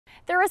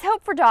There is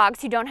hope for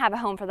dogs who don't have a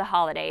home for the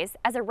holidays,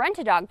 as a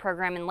rent-a-dog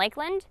program in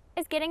Lakeland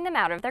is getting them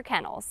out of their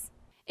kennels.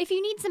 If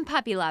you need some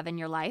puppy love in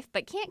your life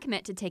but can't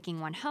commit to taking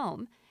one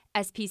home,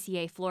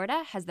 SPCA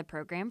Florida has the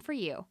program for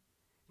you.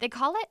 They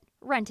call it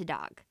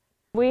Rent-a-Dog.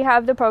 We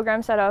have the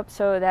program set up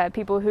so that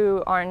people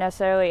who aren't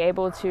necessarily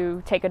able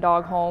to take a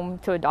dog home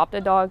to adopt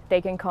a dog,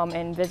 they can come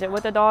and visit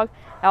with the dog.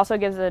 It also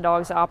gives the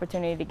dogs the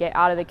opportunity to get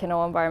out of the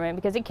kennel environment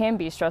because it can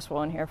be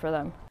stressful in here for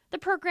them. The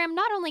program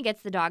not only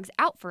gets the dogs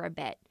out for a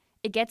bit,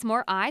 it gets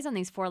more eyes on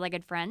these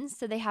four-legged friends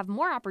so they have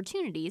more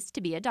opportunities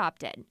to be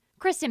adopted.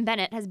 Kristen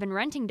Bennett has been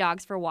renting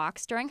dogs for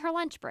walks during her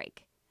lunch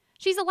break.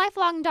 She's a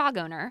lifelong dog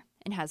owner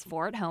and has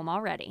 4 at home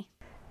already.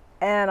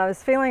 And I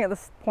was feeling at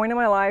this point in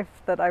my life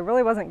that I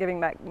really wasn't giving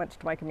back much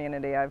to my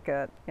community. I've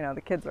got,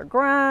 the kids are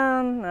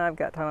grown, I've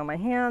got time on my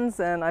hands,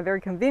 and I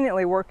very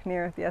conveniently work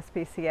near the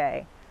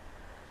SPCA.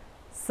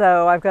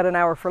 So I've got an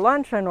hour for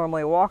lunch. I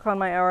normally walk on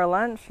my hour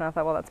lunch, and I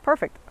thought, well, that's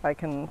perfect. I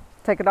can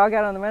take a dog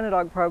out on the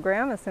Rent-a-Dog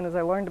program. As soon as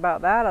I learned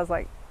about that, I was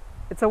like,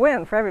 it's a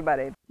win for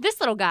everybody. This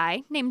little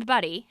guy, named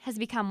Buddy, has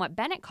become what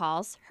Bennett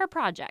calls her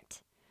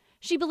project.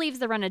 She believes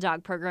the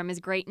Rent-a-Dog program is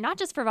great not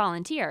just for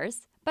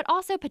volunteers, but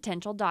also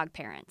potential dog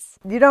parents.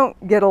 You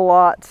don't get a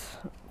lot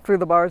through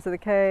the bars of the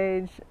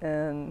cage,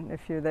 and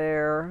if you're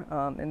there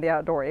in the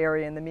outdoor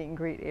area, in the meet and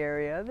greet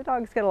area, the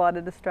dogs get a lot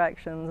of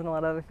distractions and a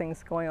lot of other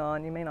things going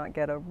on. You may not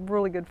get a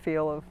really good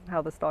feel of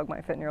how this dog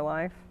might fit in your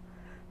life.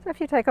 So if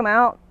you take them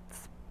out,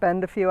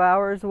 spend a few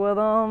hours with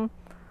them,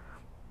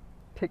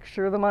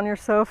 picture them on your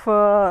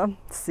sofa,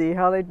 see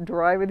how they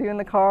drive with you in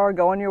the car,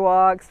 go on your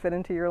walks, fit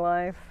into your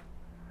life,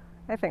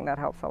 I think that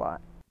helps a lot.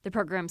 The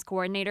program's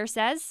coordinator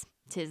says,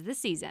 "'Tis the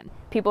season."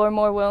 People are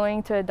more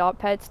willing to adopt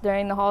pets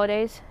during the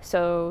holidays,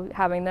 so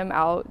having them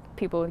out,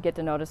 people get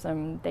to notice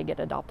them, they get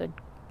adopted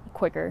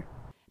quicker.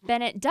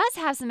 Bennett does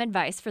have some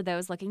advice for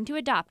those looking to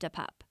adopt a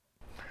pup.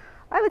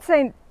 I would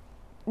say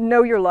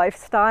know your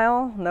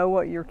lifestyle, know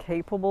what you're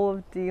capable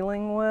of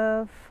dealing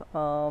with,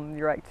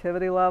 your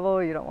activity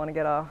level. You don't want to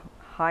get a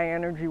high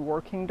energy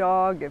working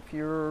dog if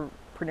you're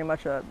pretty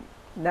much a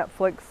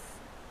Netflix,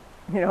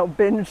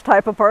 binge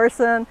type of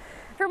person.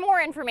 For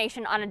more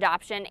information on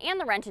adoption and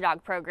the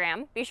Rent-a-Dog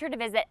program, be sure to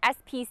visit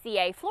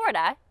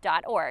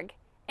spcaflorida.org.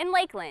 In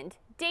Lakeland,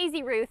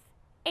 Daisy Ruth,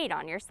 8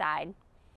 on your side.